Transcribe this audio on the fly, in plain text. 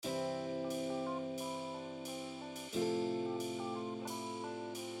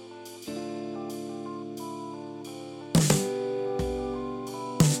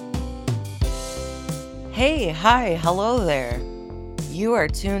Hey, hi, hello there. You are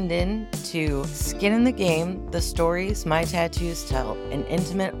tuned in to Skin in the Game, the stories my tattoos tell, an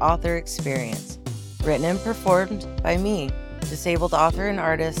intimate author experience. Written and performed by me, disabled author and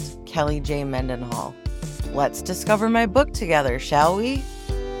artist, Kelly J. Mendenhall. Let's discover my book together, shall we?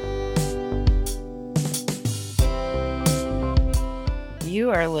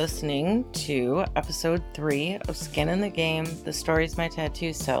 You are listening to episode 3 of Skin in the Game, the stories my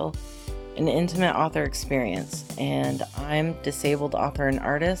tattoos tell, an intimate author experience. And I'm disabled author and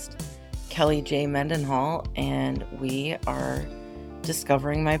artist, Kelly J. Mendenhall, and we are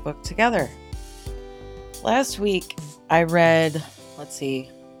discovering my book together. Last week, I read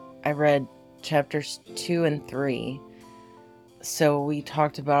chapters 2 and 3. So we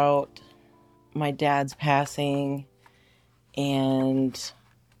talked about my dad's passing and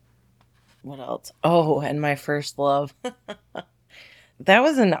what else? Oh, and my first love. That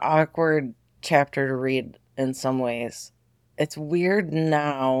was an awkward chapter to read in some ways. It's weird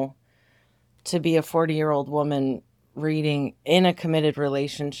now to be a 40-year-old woman reading in a committed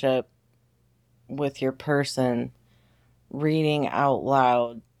relationship with your person, reading out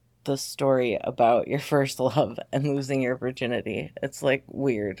loud the story about your first love and losing your virginity. It's like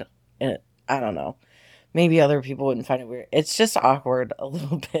weird. I don't know. Maybe other people wouldn't find it weird. It's just awkward a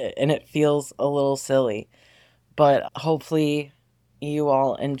little bit and it feels a little silly. But hopefully you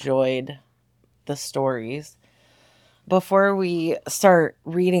all enjoyed the stories. Before we start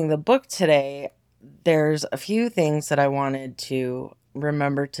reading the book today, there's a few things that I wanted to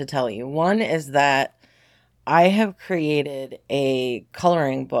remember to tell you. One is that I have created a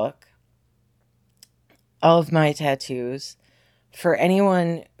coloring book of my tattoos for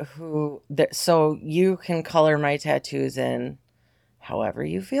anyone so you can color my tattoos in however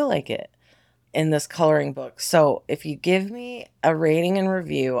you feel like it in this coloring book. So if you give me a rating and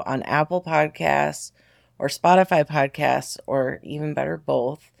review on Apple Podcasts or Spotify Podcasts, or even better,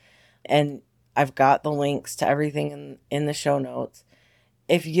 both, and I've got the links to everything in the show notes,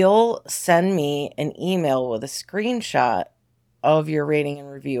 if you'll send me an email with a screenshot of your rating and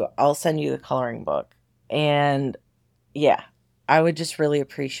review, I'll send you the coloring book. And yeah, I would just really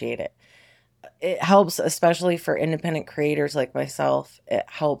appreciate it. It helps, especially for independent creators like myself. It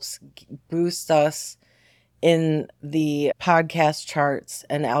helps boost us in the podcast charts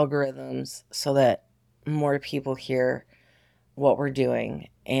and algorithms so that more people hear what we're doing.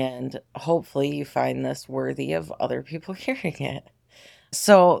 And hopefully you find this worthy of other people hearing it.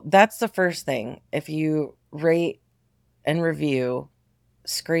 So that's the first thing. If you rate and review,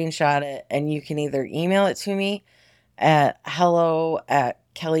 screenshot it, and you can either email it to me at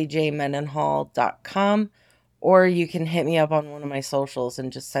hello@kellyjmendenhall.com, or you can hit me up on one of my socials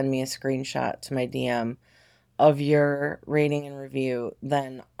and just send me a screenshot to my DM of your rating and review.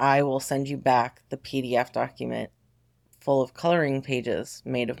 Then I will send you back the PDF document full of coloring pages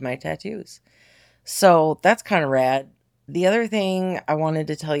made of my tattoos. So that's kind of rad. The other thing I wanted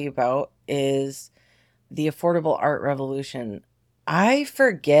to tell you about is the affordable art revolution. I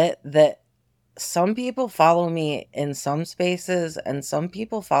forget that some people follow me in some spaces and some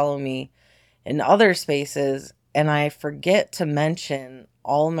people follow me in other spaces, and I forget to mention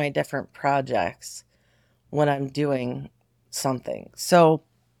all my different projects when I'm doing something. So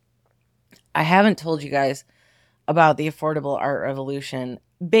I haven't told you guys about the affordable art revolution.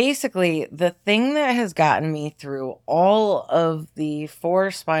 Basically, the thing that has gotten me through all of the 4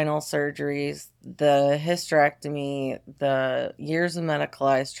 spinal surgeries, the hysterectomy, the years of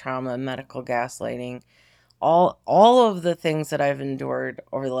medicalized trauma, medical gaslighting, all of the things that I've endured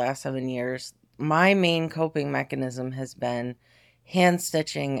over the last 7 years, my main coping mechanism has been hand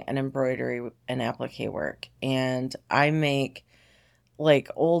stitching and embroidery and applique work. And I make like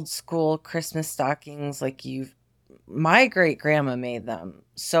old school Christmas stockings my great grandma made them.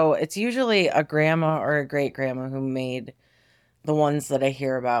 So it's usually a grandma or a great grandma who made the ones that I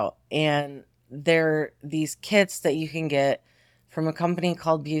hear about. And they're these kits that you can get from a company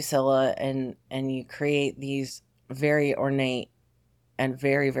called Busilla, and you create these very ornate and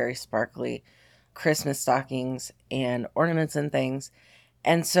very, very sparkly Christmas stockings and ornaments and things.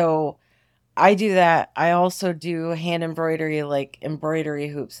 And so I do that. I also do hand embroidery, like embroidery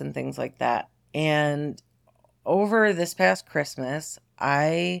hoops and things like that. And over this past Christmas,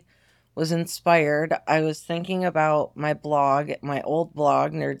 I was inspired. I was thinking about my blog, my old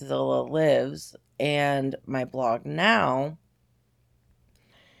blog, Nerdzilla Lives, and my blog now.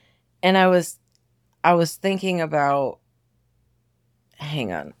 And I was thinking about,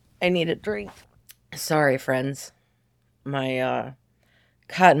 hang on, I need a drink. Sorry, friends. My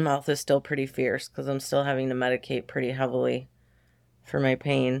cotton mouth is still pretty fierce because I'm still having to medicate pretty heavily for my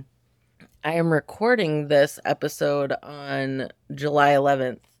pain. I am recording this episode on July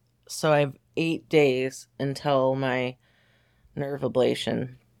 11th, so I have 8 days until my nerve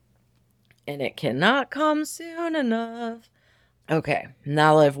ablation, and it cannot come soon enough. Okay,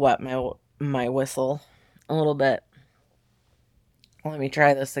 now that I've wet my whistle a little bit, let me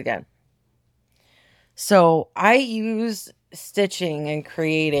try this again. So I use stitching and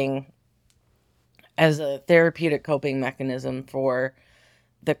creating as a therapeutic coping mechanism for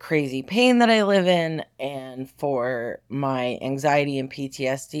the crazy pain that I live in and for my anxiety and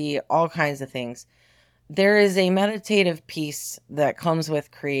PTSD, all kinds of things. There is a meditative piece that comes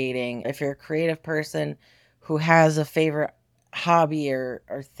with creating. If you're a creative person who has a favorite hobby or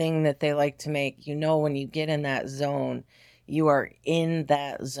thing that they like to make, when you get in that zone, you are in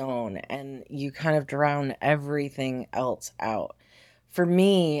that zone and you kind of drown everything else out. For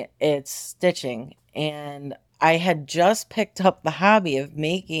me, it's stitching. And I had just picked up the hobby of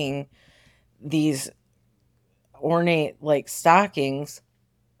making these ornate, like, stockings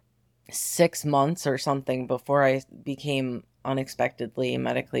 6 months or something before I became unexpectedly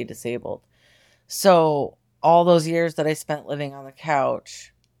medically disabled. So, all those years that I spent living on the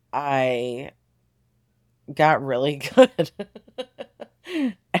couch, I got really good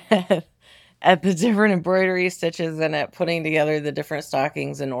at, at the different embroidery stitches and at putting together the different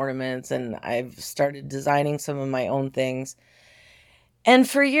stockings and ornaments. And I've started designing some of my own things. And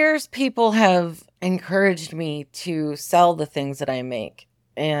for years, people have encouraged me to sell the things that I make.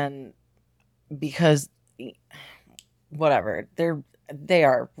 And because whatever, they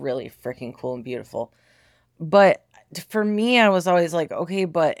are really freaking cool and beautiful. But for me, I was always like, okay,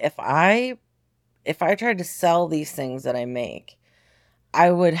 but if I tried to sell these things that I make, I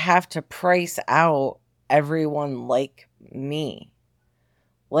would have to price out everyone like me.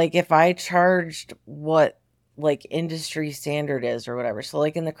 Like if I charged what like industry standard is or whatever. So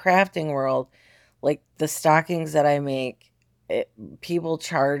like in the crafting world, like the stockings that I make, people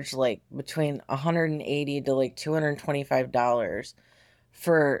charge like between 180 to like $225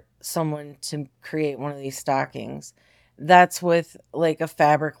 for someone to create one of these stockings. That's with like a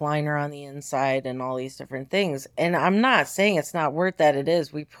fabric liner on the inside and all these different things. And I'm not saying it's not worth that. It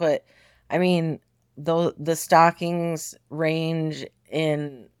is. I mean, the stockings range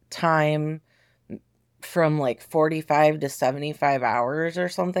in time from like 45 to 75 hours or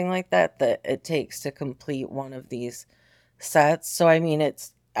something like that it takes to complete one of these sets. So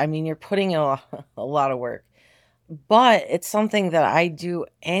you're putting in a lot of work, but it's something that I do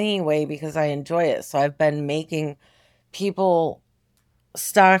anyway because I enjoy it. So I've been making people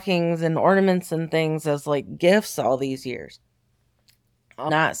stockings and ornaments and things as like gifts all these years. I'm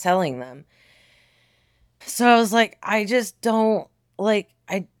not selling them. So I was like, I just don't like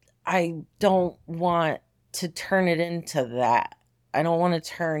I don't want to turn it into that. I don't want to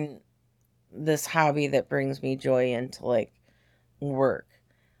turn this hobby that brings me joy into like work.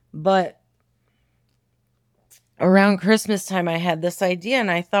 But around Christmas time, I had this idea and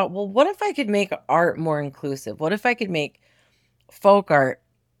I thought, well, what if I could make art more inclusive? What if I could make folk art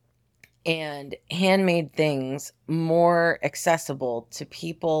and handmade things more accessible to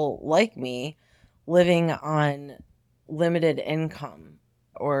people like me living on limited income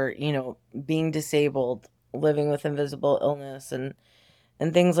or, being disabled, living with invisible illness and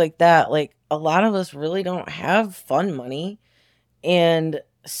things like that. Like a lot of us really don't have fun money. And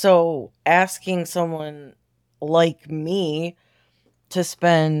so asking someone like me to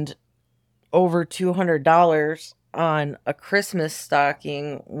spend over $200 on a Christmas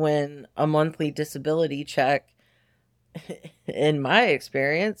stocking when a monthly disability check, in my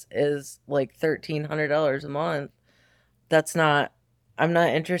experience, is like $1,300 a month. That's not, I'm not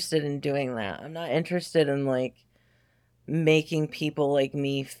interested in doing that. I'm not interested in like making people like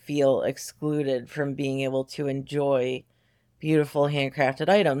me feel excluded from being able to enjoy beautiful handcrafted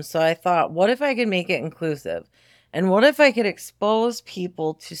items. So I thought, what if I could make it inclusive? And what if I could expose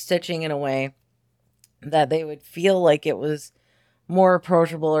people to stitching in a way that they would feel like it was more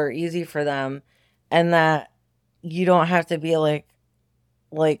approachable or easy for them, and that you don't have to be like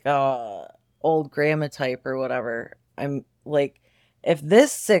old grandma type or whatever. I'm like, if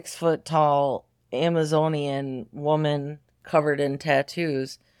this 6 foot tall Amazonian woman covered in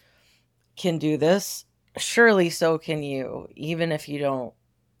tattoos can do this, surely so can you, even if you don't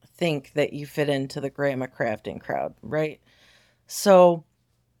think that you fit into the grandma crafting crowd, right? So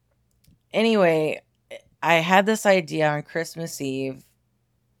anyway, I had this idea on Christmas Eve,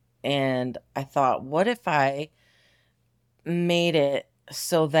 and I thought, what if I made it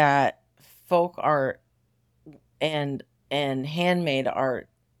so that folk art and handmade art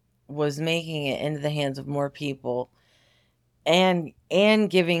was making it into the hands of more people and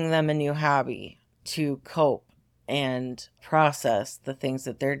giving them a new hobby to cope and process the things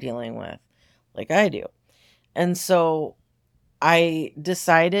that they're dealing with, like I do. And so I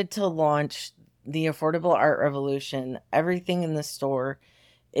decided to launch the Affordable Art Revolution. Everything in the store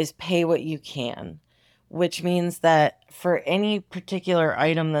is pay what you can, which means that for any particular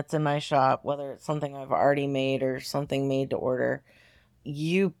item that's in my shop, whether it's something I've already made or something made to order,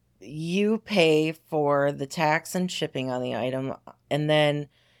 you pay for the tax and shipping on the item, and then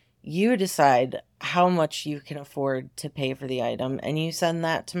you decide how much you can afford to pay for the item, and you send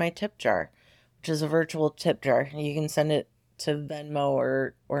that to my tip jar, which is a virtual tip jar. You can send it to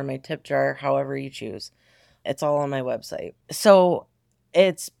Venmo or my tip jar, however you choose. It's all on my website. So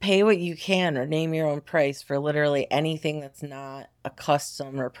it's pay what you can or name your own price for literally anything that's not a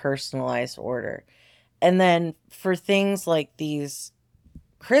custom or personalized order. And then for things like these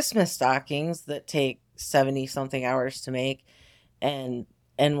Christmas stockings that take 70 something hours to make and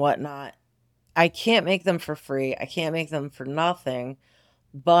whatnot, I can't make them for free. I can't make them for nothing,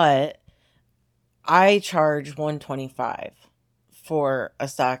 but I charge 125 for a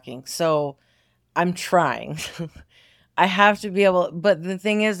stocking. So I'm trying. I have to be able, but the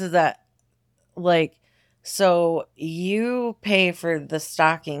thing is that, like, so you pay for the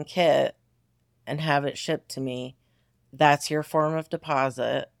stocking kit and have it shipped to me. That's your form of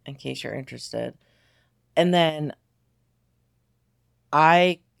deposit in case you're interested. And then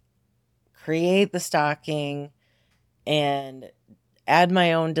I create the stocking and add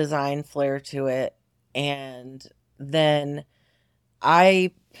my own design flair to it, and then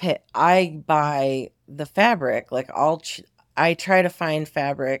I buy the fabric. Like I try to find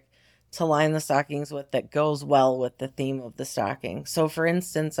fabric to line the stockings with that goes well with the theme of the stocking. So for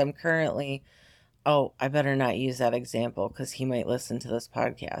instance, I'm currently, oh, I better not use that example because he might listen to this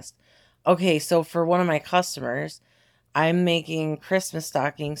podcast. Okay, so for one of my customers, I'm making Christmas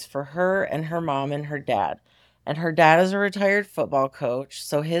stockings for her and her mom and her dad. And her dad is a retired football coach,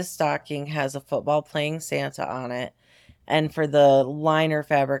 so his stocking has a football playing Santa on it. And for the liner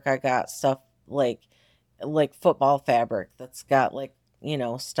fabric, I got stuff like football fabric that's got, like,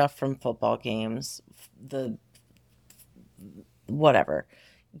 stuff from football games, the whatever.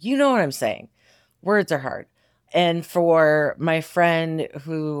 You know what I'm saying? Words are hard. And for my friend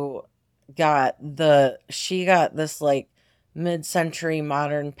who she got this like mid-century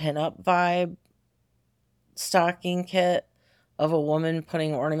modern pinup vibe stocking kit of a woman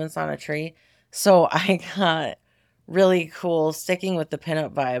putting ornaments on a tree. So I got really cool, sticking with the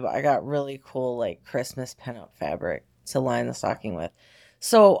pinup vibe, I got really cool like Christmas pinup fabric to line the stocking with.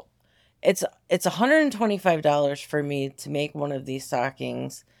 So it's $125 for me to make one of these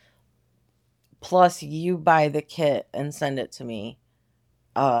stockings, plus you buy the kit and send it to me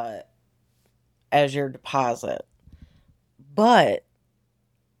uh as your deposit. But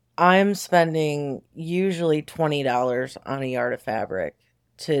I'm spending usually $20 on a yard of fabric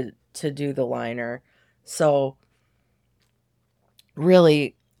to do the liner. So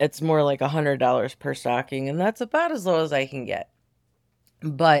really it's more like $100 per stocking, and that's about as low as I can get.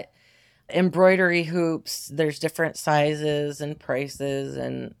 But embroidery hoops, there's different sizes and prices,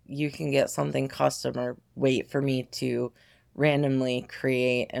 and you can get something custom or wait for me to randomly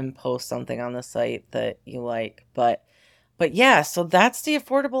create and post something on the site that you like. But yeah, so that's the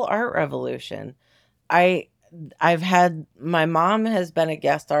Affordable Art Revolution. I I've had, my mom has been a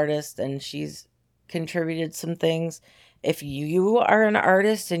guest artist and she's contributed some things. If you are an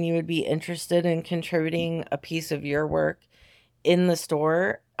artist and you would be interested in contributing a piece of your work in the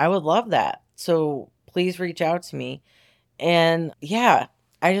store, I would love that. So please reach out to me. And yeah,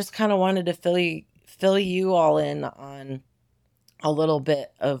 I just kind of wanted to fill you all in on a little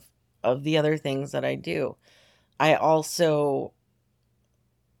bit of the other things that I do. I also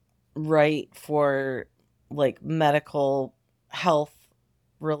write for like medical health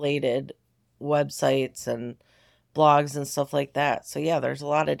related websites and blogs and stuff like that. So yeah, there's a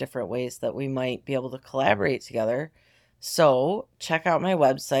lot of different ways that we might be able to collaborate together. So check out my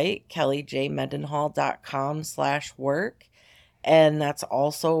website, kellyjmendenhall.com/work. And that's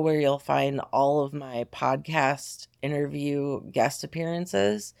also where you'll find all of my podcast interview guest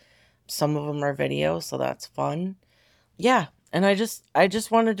appearances. Some of them are video, so that's fun. Yeah, and I just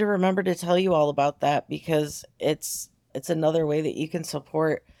wanted to remember to tell you all about that because it's another way that you can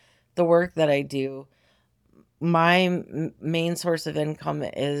support the work that I do. My main source of income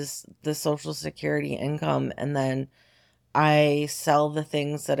is the Social Security income, and then I sell the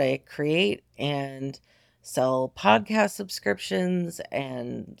things that I create and sell podcast subscriptions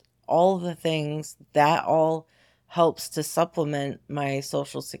and all the things that all helps to supplement my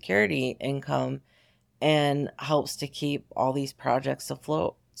Social Security income. and helps to keep all these projects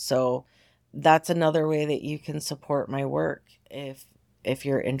afloat. So that's another way that you can support my work if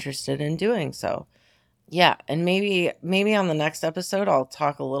you're interested in doing so. Yeah, and maybe on the next episode I'll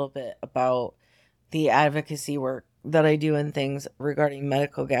talk a little bit about the advocacy work that I do and things regarding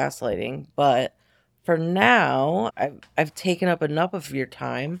medical gaslighting, but for now, I've taken up enough of your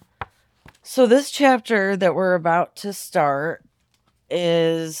time. So this chapter that we're about to start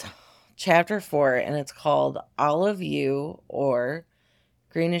is chapter 4, and it's called Olive You, or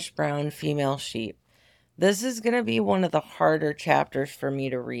Greenish-Brown Female Sheep. This is going to be one of the harder chapters for me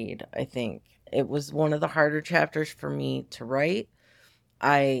to read, I think. It was one of the harder chapters for me to write.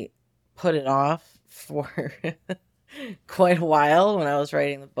 I put it off for quite a while when I was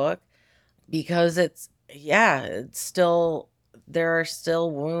writing the book because it's still, there are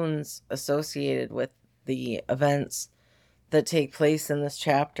still wounds associated with the events that take place in this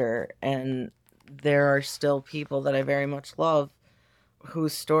chapter, and there are still people that I very much love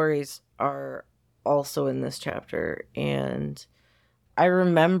whose stories are also in this chapter. And I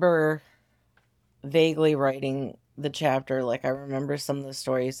remember vaguely writing the chapter. Like, I remember some of the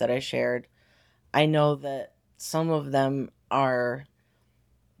stories that I shared. I know that some of them are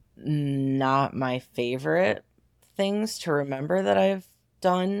not my favorite things to remember that I've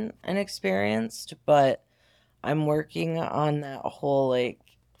done and experienced, but I'm working on that whole, like,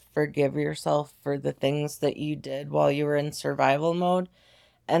 forgive yourself for the things that you did while you were in survival mode.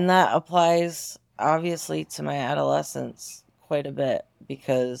 And that applies obviously to my adolescence quite a bit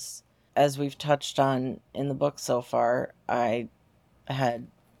because, as we've touched on in the book so far, I had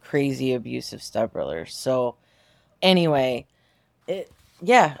crazy abusive stepbrothers. So anyway, it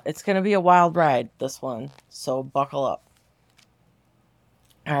it's going to be a wild ride, this one. So buckle up.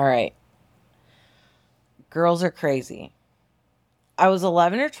 All right. Girls are crazy. I was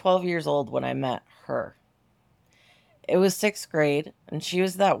 11 or 12 years old when I met her. It was 6th grade, and she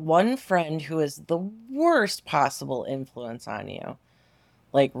was that one friend who is the worst possible influence on you.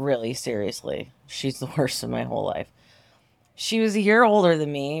 Like, really, seriously. She's the worst of my whole life. She was a year older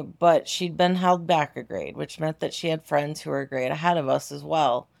than me, but she'd been held back a grade, which meant that she had friends who were a grade ahead of us as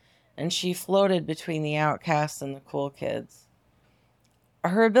well, and she floated between the outcasts and the cool kids.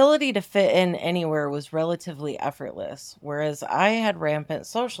 Her ability to fit in anywhere was relatively effortless, whereas I had rampant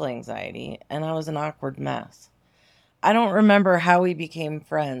social anxiety, and I was an awkward mess. I don't remember how we became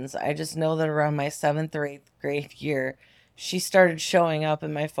friends. I just know that around my 7th or 8th grade year, she started showing up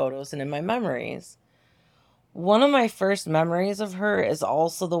in my photos and in my memories. One of my first memories of her is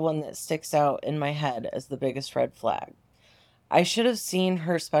also the one that sticks out in my head as the biggest red flag. I should have seen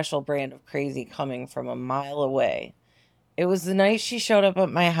her special brand of crazy coming from a mile away. It was the night she showed up at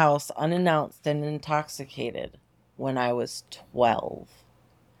my house unannounced and intoxicated when I was 12.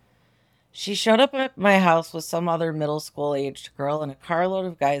 She showed up at my house with some other middle school aged girl, and a carload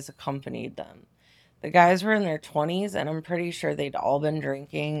of guys accompanied them. The guys were in their 20s, and I'm pretty sure they'd all been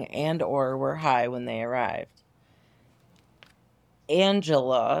drinking and or were high when they arrived.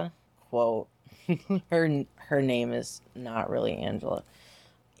 Angela, quote, her name is not really Angela.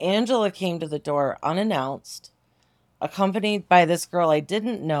 Angela came to the door unannounced, accompanied by this girl I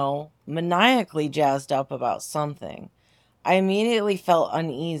didn't know, maniacally jazzed up about something. I immediately felt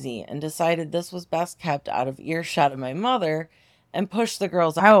uneasy and decided this was best kept out of earshot of my mother and pushed the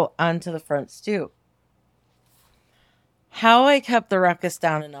girls out onto the front stoop. How I kept the ruckus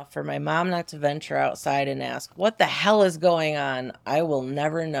down enough for my mom not to venture outside and ask, "What the hell is going on?" I will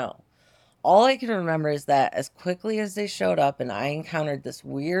never know. All I can remember is that as quickly as they showed up and I encountered this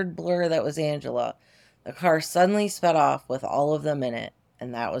weird blur that was Angela, the car suddenly sped off with all of them in it,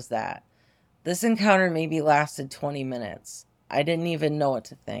 and that was that. This encounter maybe lasted 20 minutes. I didn't even know what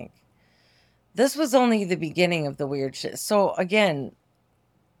to think. This was only the beginning of the weird shit. So again,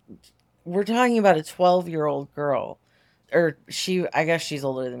 we're talking about a 12-year-old girl, or I guess she's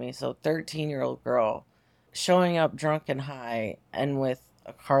older than me, so 13-year-old girl showing up drunk and high and with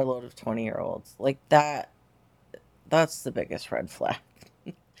a carload of 20-year-olds. Like, that's the biggest red flag.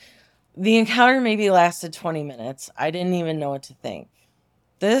 The encounter maybe lasted 20 minutes. I didn't even know what to think.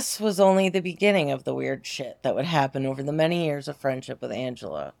 This was only the beginning of the weird shit that would happen over the many years of friendship with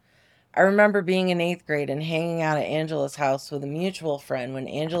Angela. I remember being in 8th grade and hanging out at Angela's house with a mutual friend when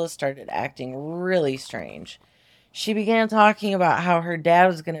Angela started acting really strange. She began talking about how her dad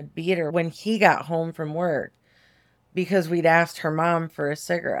was going to beat her when he got home from work because we'd asked her mom for a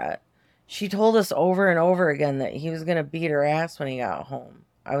cigarette. She told us over and over again that he was going to beat her ass when he got home.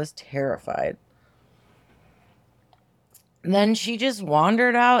 I was terrified. Then she just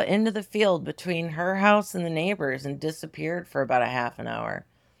wandered out into the field between her house and the neighbors and disappeared for about a half an hour.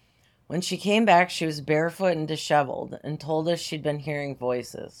 When she came back, she was barefoot and disheveled and told us she'd been hearing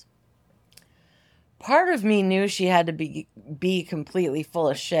voices. Part of me knew she had to be completely full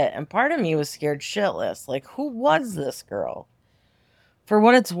of shit, and part of me was scared shitless. Like, who was this girl? For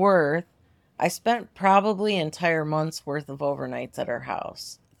what it's worth, I spent probably entire month's worth of overnights at her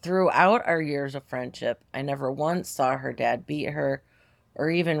house. Throughout our years of friendship, I never once saw her dad beat her or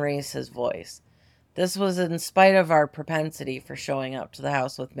even raise his voice. This was in spite of our propensity for showing up to the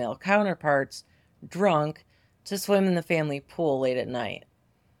house with male counterparts, drunk, to swim in the family pool late at night.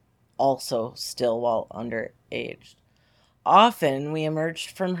 Also, still while underaged. Often, we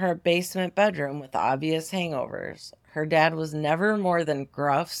emerged from her basement bedroom with obvious hangovers. Her dad was never more than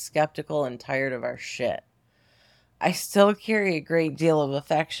gruff, skeptical, and tired of our shit. I still carry a great deal of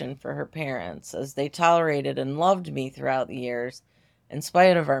affection for her parents, as they tolerated and loved me throughout the years, in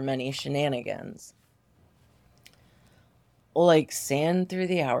spite of our many shenanigans. Like sand through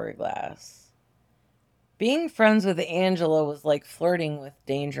the hourglass. Being friends with Angela was like flirting with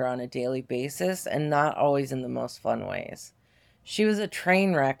danger on a daily basis, and not always in the most fun ways. She was a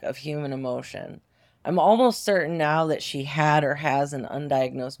train wreck of human emotion. I'm almost certain now that she had or has an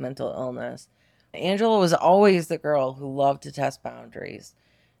undiagnosed mental illness. Angela was always the girl who loved to test boundaries.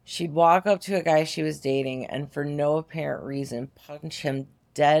 She'd walk up to a guy she was dating and, for no apparent reason, punch him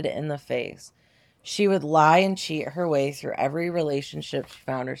dead in the face. She would lie and cheat her way through every relationship she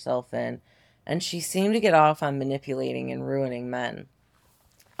found herself in, and she seemed to get off on manipulating and ruining men.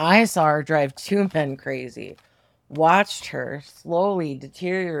 I saw her drive two men crazy, watched her slowly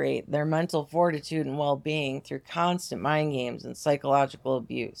deteriorate their mental fortitude and well-being through constant mind games and psychological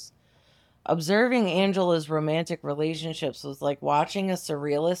abuse. Observing Angela's romantic relationships was like watching a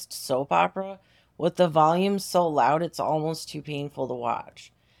surrealist soap opera with the volume so loud it's almost too painful to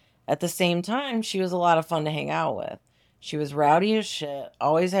watch. At the same time, she was a lot of fun to hang out with. She was rowdy as shit,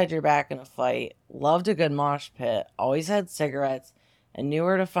 always had your back in a fight, loved a good mosh pit, always had cigarettes, and knew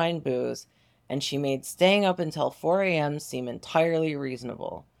where to find booze, and she made staying up until 4 a.m. seem entirely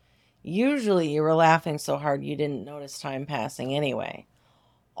reasonable. Usually you were laughing so hard you didn't notice time passing anyway.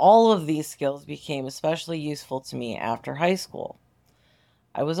 All of these skills became especially useful to me after high school.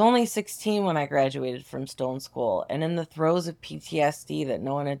 I was only 16 when I graduated from Stone School, and in the throes of PTSD that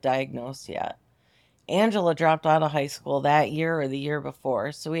no one had diagnosed yet. Angela dropped out of high school that year or the year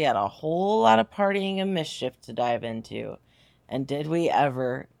before, so we had a whole lot of partying and mischief to dive into. And did we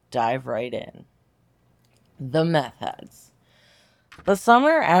ever dive right in? The meth heads. The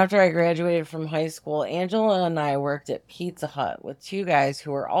summer after I graduated from high school, Angela and I worked at Pizza Hut with two guys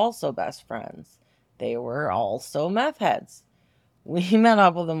who were also best friends. They were also meth heads. We met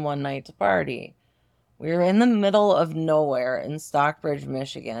up with them one night to party. We were in the middle of nowhere in Stockbridge,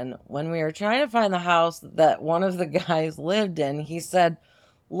 Michigan. When we were trying to find the house that one of the guys lived in, he said,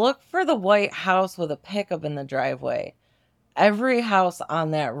 "Look for the white house with a pickup in the driveway." Every house on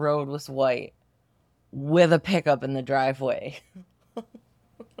that road was white with a pickup in the driveway.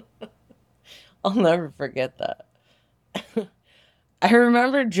 I'll never forget that. I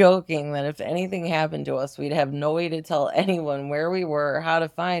remember joking that if anything happened to us, we'd have no way to tell anyone where we were or how to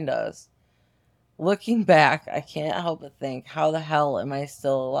find us. Looking back, I can't help but think, how the hell am I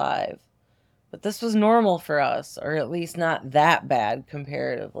still alive? But this was normal for us, or at least not that bad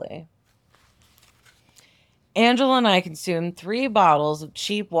comparatively. Angela and I consumed 3 bottles of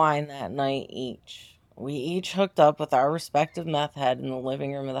cheap wine that night each. We each hooked up with our respective meth head in the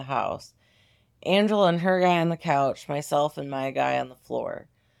living room of the house. Angela and her guy on the couch, myself and my guy on the floor.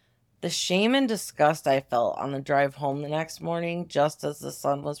 The shame and disgust I felt on the drive home the next morning, just as the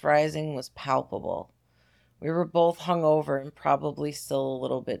sun was rising, was palpable. We were both hungover and probably still a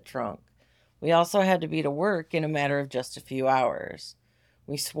little bit drunk. We also had to be to work in a matter of just a few hours.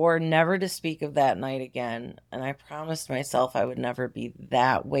 We swore never to speak of that night again, and I promised myself I would never be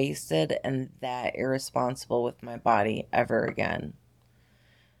that wasted and that irresponsible with my body ever again.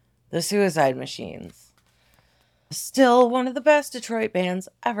 The Suicide Machines. Still one of the best Detroit bands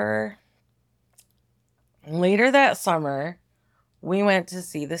ever. Later that summer, we went to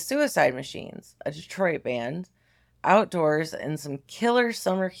see the Suicide Machines, a Detroit band, outdoors in some killer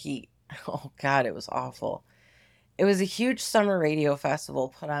summer heat. Oh God, it was awful. It was a huge summer radio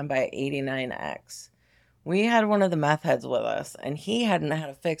festival put on by 89X. We had one of the meth heads with us, and he hadn't had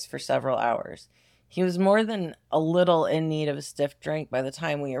a fix for several hours. He was more than a little in need of a stiff drink by the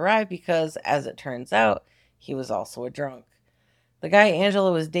time we arrived because, as it turns out, he was also a drunk. The guy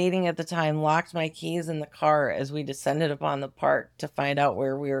Angela was dating at the time locked my keys in the car as we descended upon the park to find out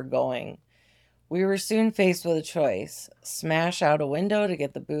where we were going. We were soon faced with a choice: smash out a window to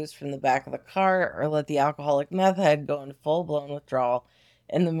get the booze from the back of the car, or let the alcoholic meth head go into full-blown withdrawal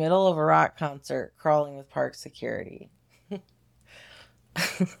in the middle of a rock concert crawling with park security.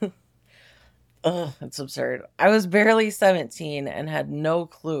 Ugh, it's absurd. I was barely 17 and had no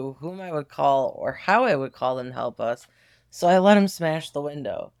clue whom I would call or how I would call them to help us, so I let him smash the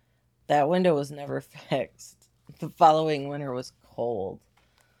window. That window was never fixed. The following winter was cold.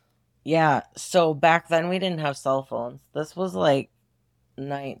 Yeah, so back then we didn't have cell phones. This was like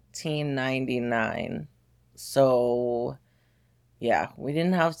 1999. So, yeah, we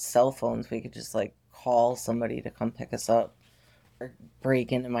didn't have cell phones. We could just like call somebody to come pick us up or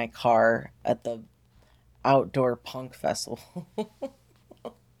break into my car at the outdoor punk festival.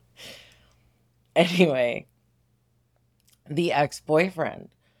 Anyway, the ex boyfriend.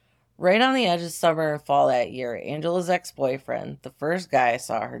 Right on the edge of summer and fall that year, Angela's ex boyfriend, the first guy I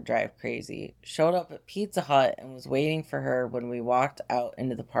saw her drive crazy, showed up at Pizza Hut and was waiting for her when we walked out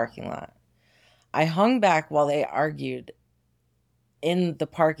into the parking lot. I hung back while they argued in the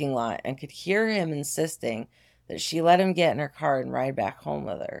parking lot and could hear him insisting that she let him get in her car and ride back home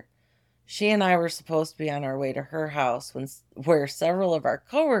with her. She and I were supposed to be on our way to her house where several of our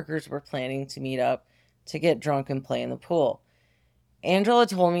coworkers were planning to meet up to get drunk and play in the pool. Angela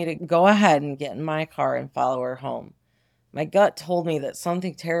told me to go ahead and get in my car and follow her home. My gut told me that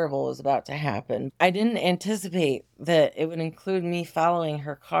something terrible was about to happen. I didn't anticipate that it would include me following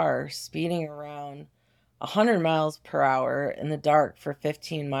her car, speeding around 100 miles per hour in the dark for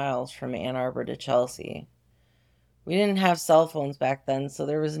 15 miles from Ann Arbor to Chelsea. We didn't have cell phones back then, so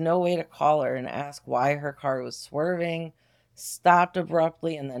there was no way to call her and ask why her car was swerving, stopped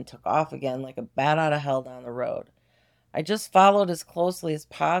abruptly, and then took off again like a bat out of hell down the road. I just followed as closely as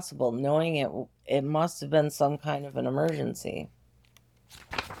possible, knowing it must have been some kind of an emergency.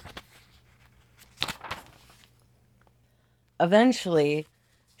 Eventually,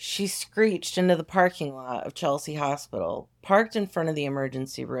 she screeched into the parking lot of Chelsea Hospital, parked in front of the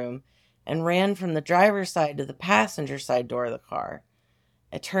emergency room, and ran from the driver's side to the passenger side door of the car.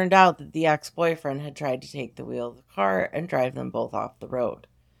 It turned out that the ex-boyfriend had tried to take the wheel of the car and drive them both off the road.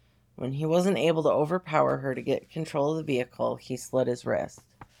 When he wasn't able to overpower her to get control of the vehicle, he slit his wrist.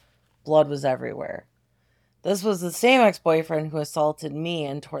 Blood was everywhere. This was the same ex-boyfriend who assaulted me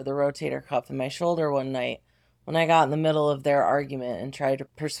and tore the rotator cuff in my shoulder one night when I got in the middle of their argument and tried to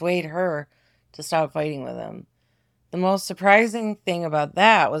persuade her to stop fighting with him. The most surprising thing about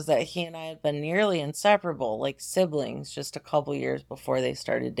that was that he and I had been nearly inseparable, like siblings, just a couple years before they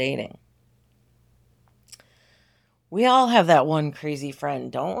started dating. We all have that one crazy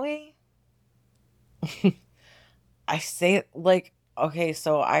friend, don't we? I say, like, okay,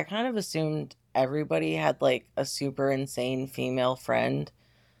 so I kind of assumed everybody had, like, a super insane female friend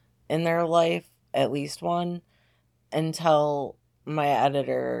in their life, at least one, until my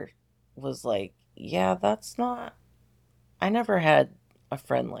editor was like, yeah, that's not, I never had a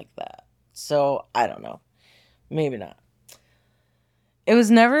friend like that. So, I don't know. Maybe not. It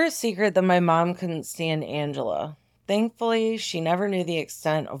was never a secret that my mom couldn't stand Angela. Thankfully, she never knew the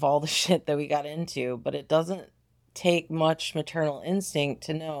extent of all the shit that we got into, but it doesn't take much maternal instinct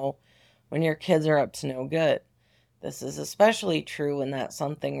to know when your kids are up to no good. This is especially true when that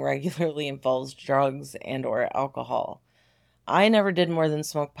something regularly involves drugs and or alcohol. I never did more than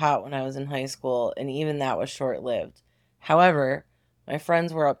smoke pot when I was in high school, and even that was short-lived. However, my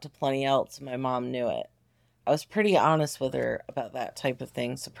friends were up to plenty else, and my mom knew it. I was pretty honest with her about that type of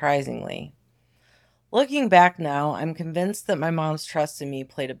thing, surprisingly. Looking back now, I'm convinced that my mom's trust in me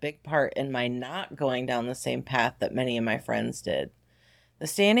played a big part in my not going down the same path that many of my friends did. The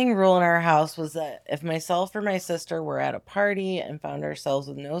standing rule in our house was that if myself or my sister were at a party and found ourselves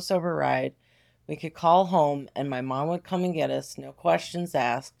with no sober ride, we could call home and my mom would come and get us, no questions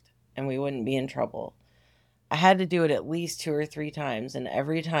asked, and we wouldn't be in trouble. I had to do it at least 2 or 3 times, and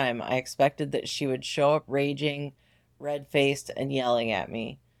every time I expected that she would show up raging, red-faced, and yelling at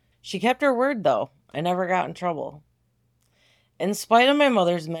me. She kept her word, though. I never got in trouble. In spite of my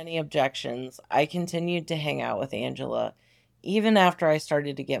mother's many objections, I continued to hang out with Angela, even after I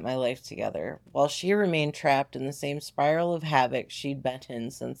started to get my life together, while she remained trapped in the same spiral of havoc she'd been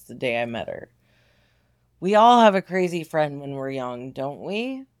in since the day I met her. We all have a crazy friend when we're young, don't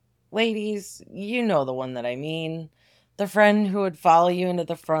we? Ladies, you know the one that I mean. The friend who would follow you into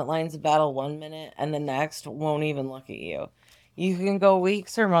the front lines of battle one minute and the next won't even look at you. You can go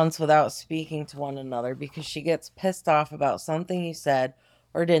weeks or months without speaking to one another because she gets pissed off about something you said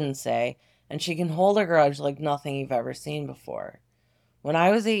or didn't say, and she can hold a grudge like nothing you've ever seen before. When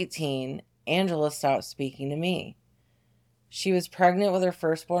I was 18, Angela stopped speaking to me. She was pregnant with her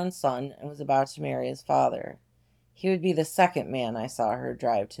firstborn son and was about to marry his father. He would be the second man I saw her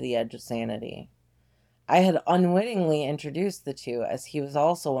drive to the edge of sanity. I had unwittingly introduced the two, as he was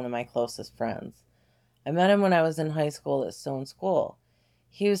also one of my closest friends. I met him when I was in high school at Stone School.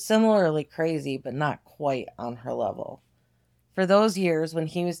 He was similarly crazy, but not quite on her level. For those years when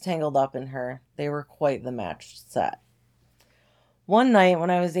he was tangled up in her, they were quite the match set. One night when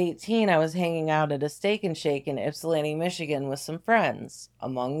I was 18, I was hanging out at a Steak and Shake in Ypsilanti, Michigan with some friends.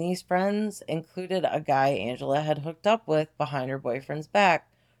 Among these friends included a guy Angela had hooked up with behind her boyfriend's back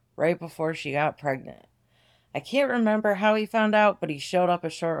right before she got pregnant. I can't remember how he found out, but he showed up a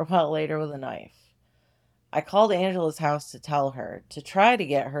short while later with a knife. I called Angela's house to tell her, to try to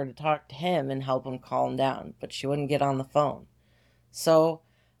get her to talk to him and help him calm down, but she wouldn't get on the phone. So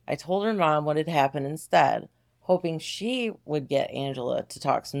I told her mom what had happened instead, hoping she would get Angela to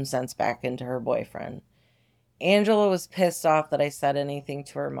talk some sense back into her boyfriend. Angela was pissed off that I said anything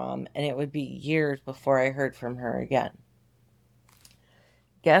to her mom, and it would be years before I heard from her again.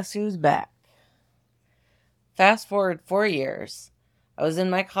 Guess who's back? Fast forward 4 years. I was in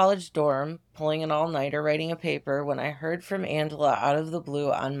my college dorm, pulling an all-nighter writing a paper, when I heard from Angela out of the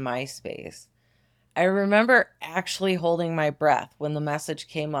blue on MySpace. I remember actually holding my breath when the message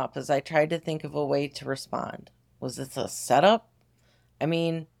came up as I tried to think of a way to respond. Was this a setup? I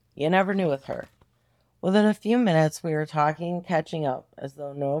mean, you never knew with her. Within a few minutes, we were talking and catching up as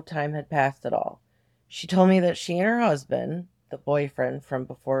though no time had passed at all. She told me that she and her husband, the boyfriend from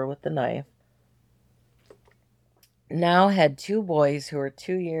before with the knife, now had 2 boys who were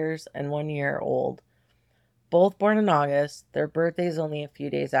 2 years and 1 year old, both born in August, their birthdays only a few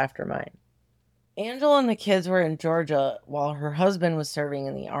days after mine. Angela and the kids were in Georgia while her husband was serving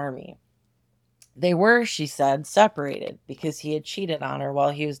in the Army. They were, she said, separated because he had cheated on her while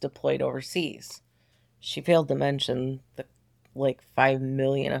he was deployed overseas. She failed to mention the 5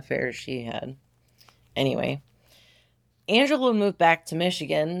 million affairs she had. Anyway, Angela moved back to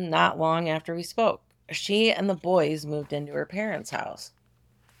Michigan not long after we spoke. She and the boys moved into her parents' house.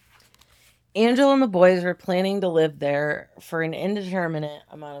 Angela and the boys were planning to live there for an indeterminate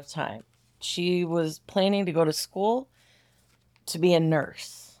amount of time. She was planning to go to school to be a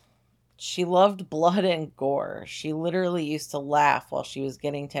nurse. She loved blood and gore. She literally used to laugh while she was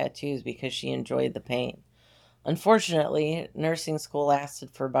getting tattoos because she enjoyed the pain. Unfortunately, nursing school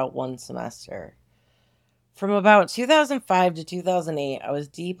lasted for about 1 semester. From about 2005 to 2008, I was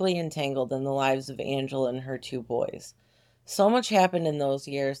deeply entangled in the lives of Angela and her 2 boys. So much happened in those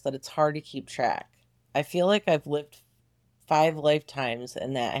years that it's hard to keep track. I feel like I've lived 5 lifetimes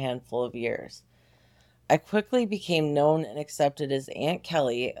in that handful of years. I quickly became known and accepted as Aunt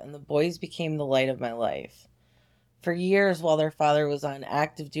Kelly, and the boys became the light of my life. For years, while their father was on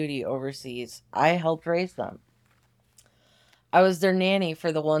active duty overseas, I helped raise them. I was their nanny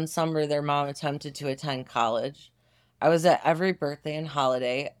for the one summer their mom attempted to attend college. I was at every birthday and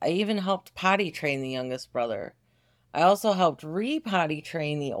holiday. I even helped potty train the youngest brother. I also helped re-potty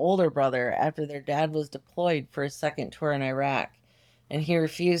train the older brother after their dad was deployed for a second tour in Iraq, and he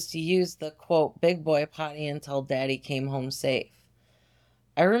refused to use the, quote, big boy potty until daddy came home safe.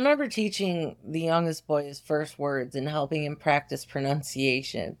 I remember teaching the youngest boy his first words and helping him practice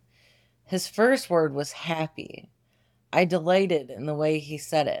pronunciation. His first word was happy. I delighted in the way he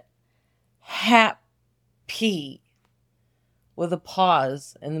said it. Happy, with a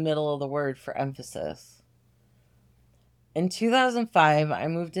pause in the middle of the word for emphasis. In 2005, I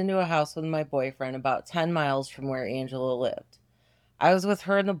moved into a house with my boyfriend about 10 miles from where Angela lived. I was with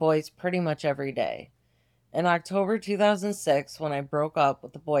her and the boys pretty much every day. In October 2006, when I broke up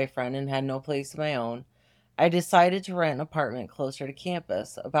with the boyfriend and had no place of my own, I decided to rent an apartment closer to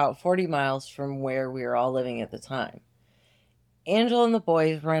campus, about 40 miles from where we were all living at the time. Angela and the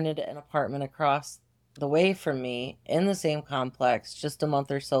boys rented an apartment across the way from me in the same complex just a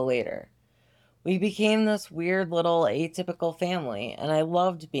month or so later. We became this weird little atypical family, and I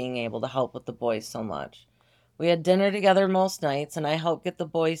loved being able to help with the boys so much. We had dinner together most nights, and I helped get the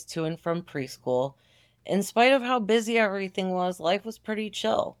boys to and from preschool. In spite of how busy everything was, life was pretty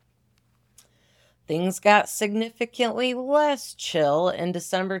chill. Things got significantly less chill in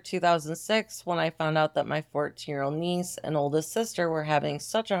December 2006 when I found out that my 14-year-old niece and oldest sister were having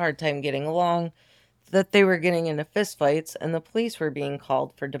such a hard time getting along that they were getting into fistfights and the police were being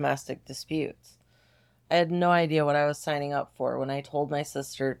called for domestic disputes. I had no idea what I was signing up for when I told my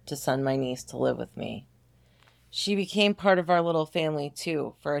sister to send my niece to live with me. She became part of our little family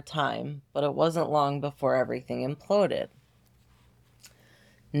too for a time, but it wasn't long before everything imploded.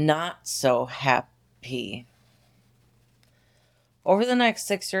 Not so happy. Over the next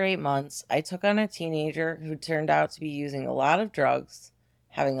 6 or 8 months, I took on a teenager who turned out to be using a lot of drugs,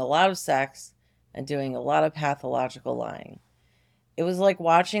 having a lot of sex, and doing a lot of pathological lying. It was like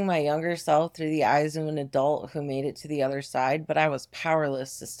watching my younger self through the eyes of an adult who made it to the other side, but I was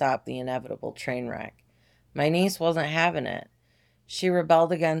powerless to stop the inevitable train wreck. My niece wasn't having it. She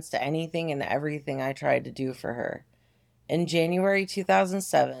rebelled against anything and everything I tried to do for her. In January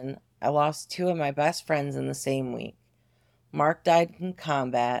 2007, I lost two of my best friends in the same week. Mark died in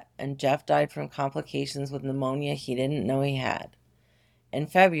combat, and Jeff died from complications with pneumonia he didn't know he had. In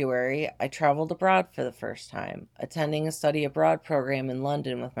February, I traveled abroad for the first time, attending a study abroad program in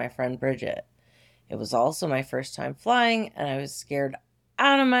London with my friend Bridget. It was also my first time flying, and I was scared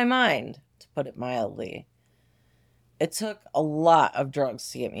out of my mind, to put it mildly. It took a lot of drugs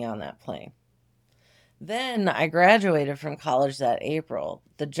to get me on that plane. Then I graduated from college that April.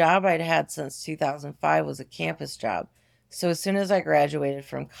 The job I'd had since 2005 was a campus job, so as soon as I graduated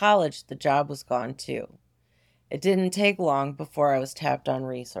from college, the job was gone too. It didn't take long before I was tapped on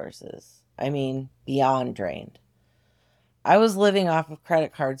resources. I mean, beyond drained. I was living off of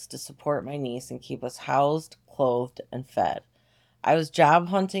credit cards to support my niece and keep us housed, clothed, and fed. I was job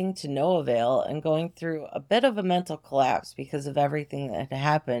hunting to no avail and going through a bit of a mental collapse because of everything that had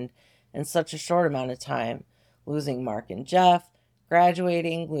happened in such a short amount of time. Losing Mark and Jeff,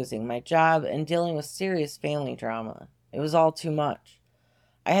 graduating, losing my job, and dealing with serious family drama. It was all too much.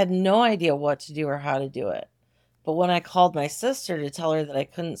 I had no idea what to do or how to do it. But when I called my sister to tell her that I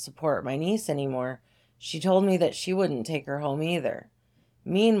couldn't support my niece anymore, she told me that she wouldn't take her home either.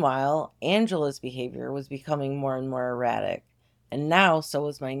 Meanwhile, Angela's behavior was becoming more and more erratic, and now so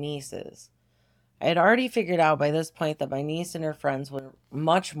was my niece's. I had already figured out by this point that my niece and her friends were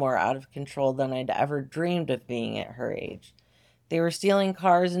much more out of control than I'd ever dreamed of being at her age. They were stealing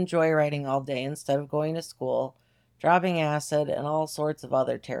cars and joyriding all day instead of going to school, dropping acid, and all sorts of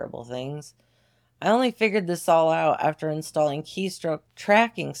other terrible things. I only figured this all out after installing keystroke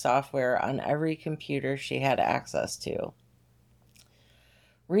tracking software on every computer she had access to.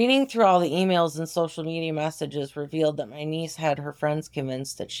 Reading through all the emails and social media messages revealed that my niece had her friends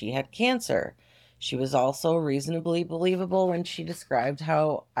convinced that she had cancer. She was also reasonably believable when she described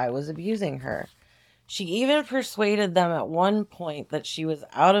how I was abusing her. She even persuaded them at one point that she was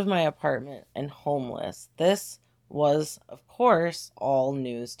out of my apartment and homeless. This was, of course, all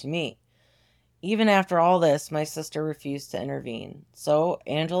news to me. Even after all this, my sister refused to intervene, so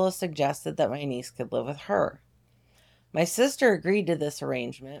Angela suggested that my niece could live with her. My sister agreed to this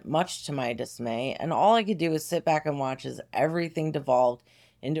arrangement, much to my dismay, and all I could do was sit back and watch as everything devolved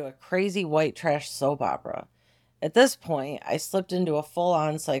into a crazy white trash soap opera. At this point, I slipped into a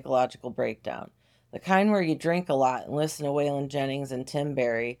full-on psychological breakdown, the kind where you drink a lot and listen to Waylon Jennings and Tim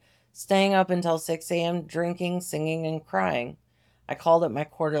Barry, staying up until 6 a.m., drinking, singing, and crying. I called it my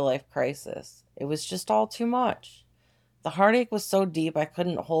quarter-life crisis. It was just all too much. The heartache was so deep I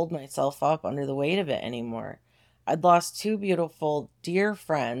couldn't hold myself up under the weight of it anymore. I'd lost two beautiful, dear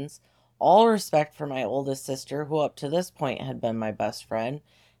friends, all respect for my oldest sister, who up to this point had been my best friend,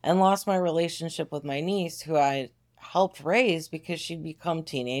 and lost my relationship with my niece, who I helped raise because she'd become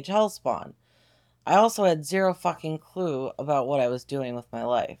teenage hellspawn. I also had zero fucking clue about what I was doing with my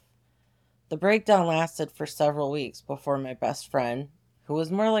life. The breakdown lasted for several weeks before my best friend, who was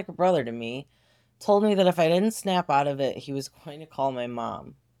more like a brother to me, told me that if I didn't snap out of it, he was going to call my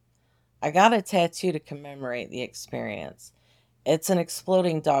mom. I got a tattoo to commemorate the experience. It's an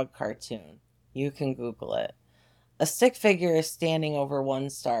exploding dog cartoon. You can Google it. A stick figure is standing over one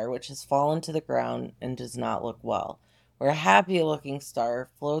star, which has fallen to the ground and does not look well, where a happy-looking star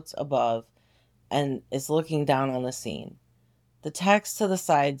floats above and is looking down on the scene. The text to the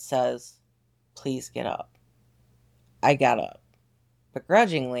side says, "Please get up." I got up,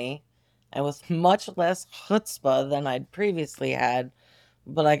 begrudgingly, and with much less chutzpah than I'd previously had,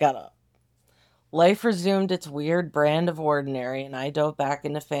 but I got up. Life resumed its weird brand of ordinary, and I dove back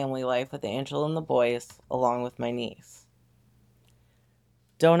into family life with Angela and the boys, along with my niece.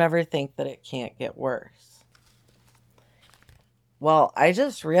 Don't ever think that it can't get worse. Well, I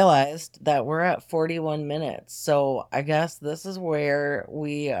just realized that we're at 41 minutes, so I guess this is where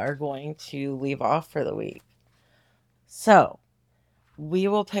we are going to leave off for the week. So, we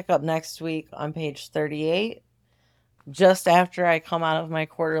will pick up next week on page 38, just after I come out of my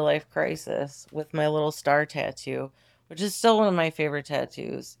quarter life crisis with my little star tattoo, which is still one of my favorite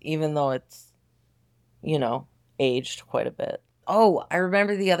tattoos, even though it's, aged quite a bit. Oh, I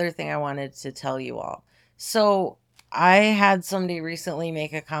remember the other thing I wanted to tell you all. So, I had somebody recently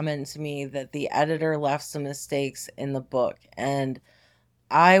make a comment to me that the editor left some mistakes in the book, and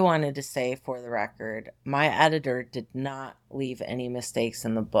I wanted to say, for the record, my editor did not leave any mistakes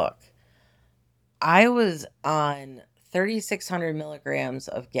in the book. I was on 3,600 milligrams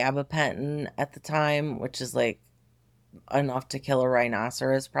of gabapentin at the time, which is like enough to kill a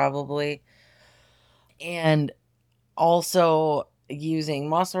rhinoceros probably. And also using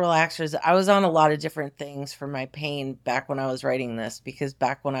muscle relaxers. I was on a lot of different things for my pain back when I was writing this, because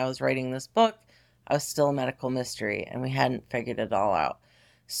back when I was writing this book, I was still a medical mystery and we hadn't figured it all out.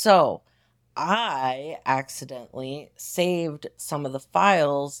 So I accidentally saved some of the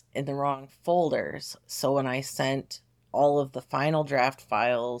files in the wrong folders. So when I sent all of the final draft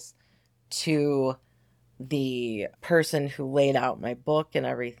files to the person who laid out my book and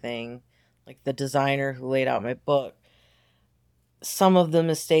everything, like the designer who laid out my book, some of the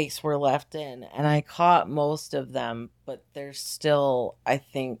mistakes were left in, and I caught most of them, but there's still, I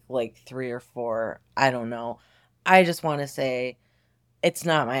think, like 3 or 4. I don't know. I just want to say it's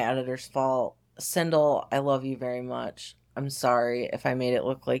not my editor's fault. Sindel, I love you very much. I'm sorry if I made it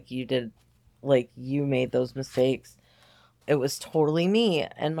look like you did, like you made those mistakes. It was totally me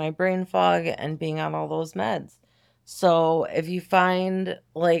and my brain fog and being on all those meds. So if you find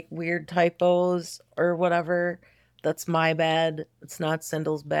like weird typos or whatever, that's my bad. It's not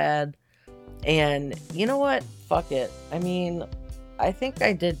Sindel's bad. And you know what? Fuck it. I mean, I think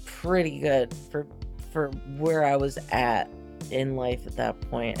I did pretty good for where I was at in life at that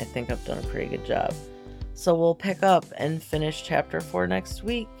point. I think I've done a pretty good job. So we'll pick up and finish chapter 4 next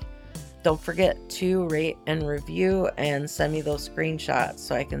week. Don't forget to rate and review and send me those screenshots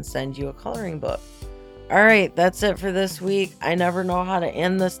so I can send you a coloring book. All right, that's it for this week. I never know how to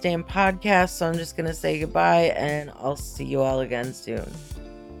end this damn podcast, so I'm just going to say goodbye, and I'll see you all again soon.